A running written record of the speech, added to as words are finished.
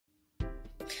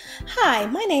Hi,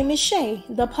 my name is Shay,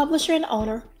 the publisher and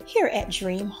owner here at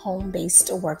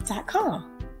DreamHomeBasedWork.com.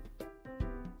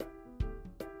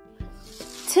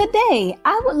 Today,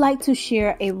 I would like to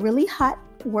share a really hot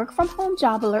work from home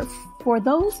job alert for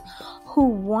those who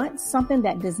want something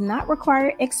that does not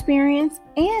require experience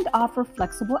and offer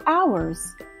flexible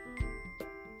hours.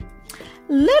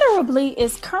 Literably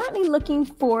is currently looking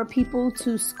for people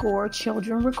to score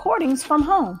children recordings from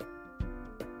home.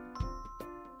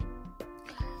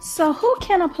 So who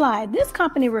can apply? This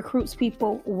company recruits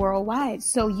people worldwide,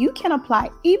 so you can apply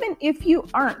even if you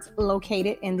aren't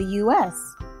located in the U.S.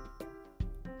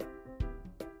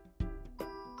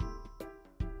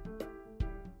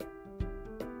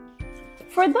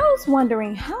 For those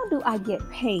wondering, how do I get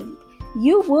paid?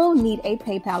 You will need a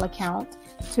PayPal account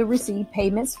to receive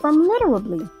payments from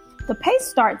Literably. The pay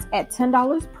starts at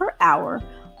 $10 per hour,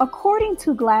 according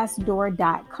to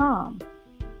Glassdoor.com.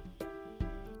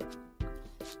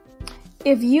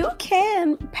 If you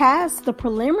can pass the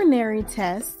preliminary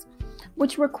test,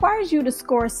 which requires you to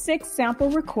score 6 sample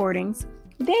recordings,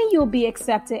 then you'll be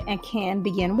accepted and can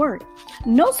begin work.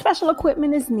 No special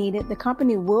equipment is needed. The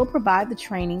company will provide the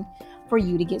training for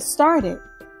you to get started.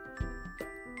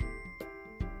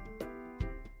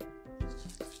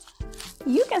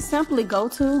 You can simply go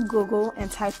to Google and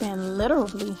type in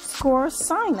Literably score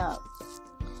sign up.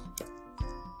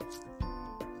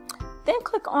 Then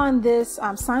click on this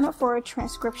sign up for a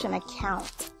transcription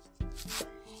account.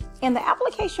 And the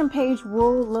application page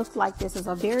will look like this. It's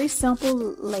a very simple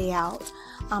layout.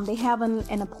 They have an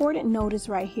important notice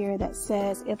right here that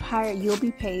says, if hired, you'll be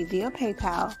paid via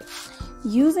PayPal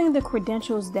using the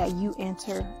credentials that you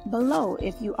enter below.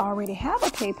 If you already have a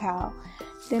PayPal,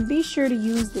 then be sure to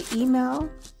use the email,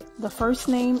 the first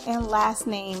name and last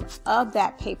name of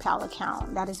that PayPal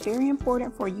account. That is very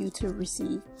important for you to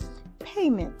receive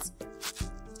payments.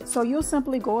 So you'll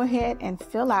simply go ahead and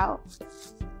fill out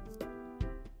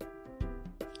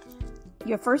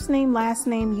your first name, last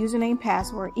name, username,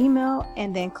 password, email,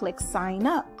 and then click sign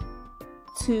up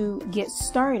to get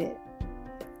started.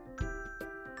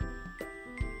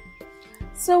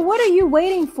 So what are you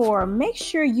waiting for? Make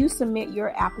sure you submit your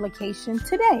application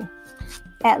today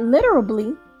at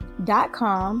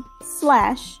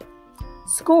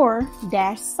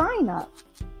literably.com/score-sign-up.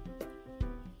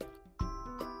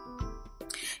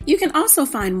 You can also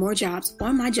find more jobs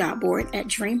on my job board at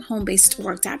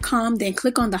DreamHomeBasedWork.com. Then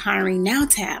click on the Hiring Now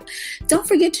tab. Don't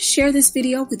forget to share this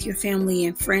video with your family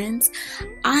and friends.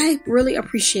 I really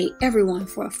appreciate everyone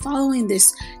for following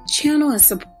this channel and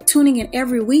tuning in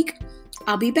every week.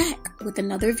 I'll be back with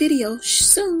another video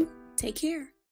soon. Take care.